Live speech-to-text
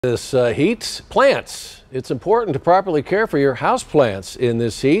This heat, plants. It's important to properly care for your house plants in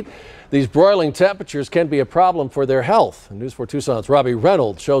this heat. These broiling temperatures can be a problem for their health. News 4 Tucson's Robbie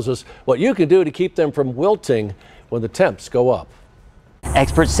Reynolds shows us what you can do to keep them from wilting when the temps go up.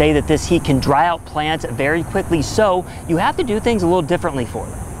 Experts say that this heat can dry out plants very quickly, so you have to do things a little differently for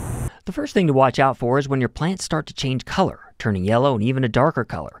them. The first thing to watch out for is when your plants start to change color, turning yellow and even a darker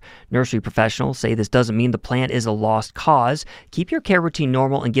color. Nursery professionals say this doesn't mean the plant is a lost cause. Keep your care routine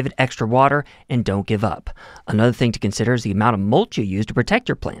normal and give it extra water, and don't give up. Another thing to consider is the amount of mulch you use to protect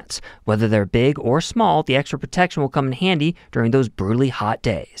your plants. Whether they're big or small, the extra protection will come in handy during those brutally hot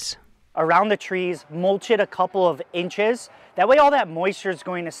days. Around the trees, mulch it a couple of inches. That way all that moisture is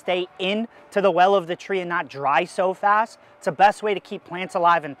going to stay in to the well of the tree and not dry so fast. It's the best way to keep plants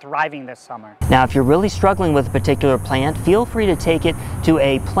alive and thriving this summer. Now, if you're really struggling with a particular plant, feel free to take it to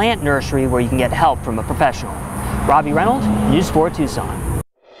a plant nursery where you can get help from a professional. Robbie Reynolds, News 4 Tucson.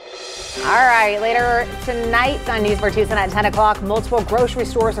 All right, later tonight on News 4 Tucson at 10 o'clock, multiple grocery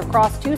stores across Tucson